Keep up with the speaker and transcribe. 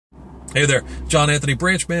Hey there, John Anthony,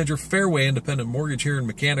 branch manager, Fairway Independent Mortgage here in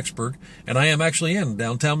Mechanicsburg, and I am actually in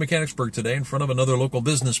downtown Mechanicsburg today in front of another local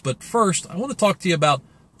business. But first, I want to talk to you about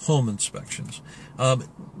home inspections.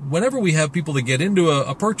 Whenever we have people that get into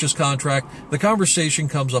a purchase contract, the conversation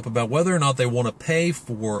comes up about whether or not they want to pay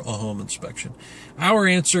for a home inspection. Our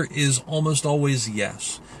answer is almost always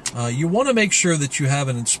yes. You want to make sure that you have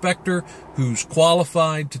an inspector who's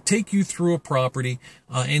qualified to take you through a property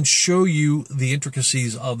and show you the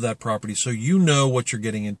intricacies of that property so you know what you're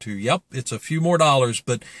getting into. Yep, it's a few more dollars,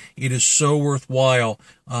 but it is so worthwhile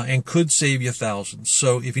and could save you thousands.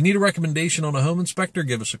 So if you need a recommendation on a home inspector,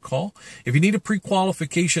 give us a call. If you need a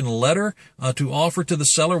pre-qualification letter to offer to the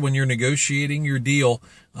seller when you're negotiating your deal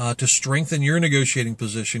to strengthen your negotiating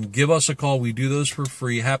position, give us a call. We do those for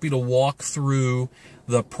free. Happy to walk through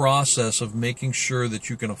the process of making sure that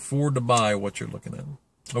you can afford to buy what you're looking at.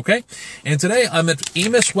 Okay? And today I'm at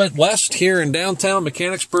AMOS Went West here in downtown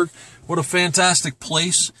Mechanicsburg. What a fantastic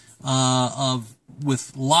place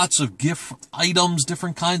with lots of gift items,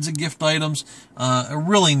 different kinds of gift items. A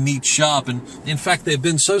really neat shop. And in fact, they've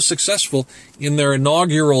been so successful in their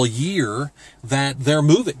inaugural year that they're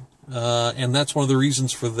moving. And that's one of the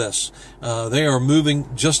reasons for this. They are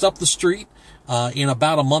moving just up the street in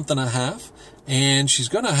about a month and a half. And she's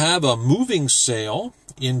going to have a moving sale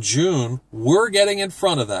in June. We're getting in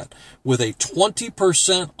front of that with a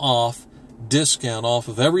 20% off discount off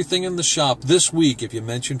of everything in the shop this week if you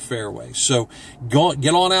mention Fairway. So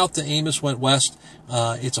get on out to AMOS Went West.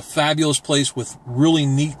 It's a fabulous place with really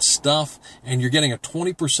neat stuff, and you're getting a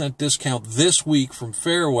 20% discount this week from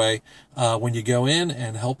Fairway when you go in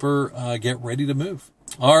and help her get ready to move.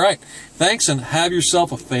 All right. Thanks, and have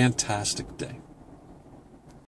yourself a fantastic day.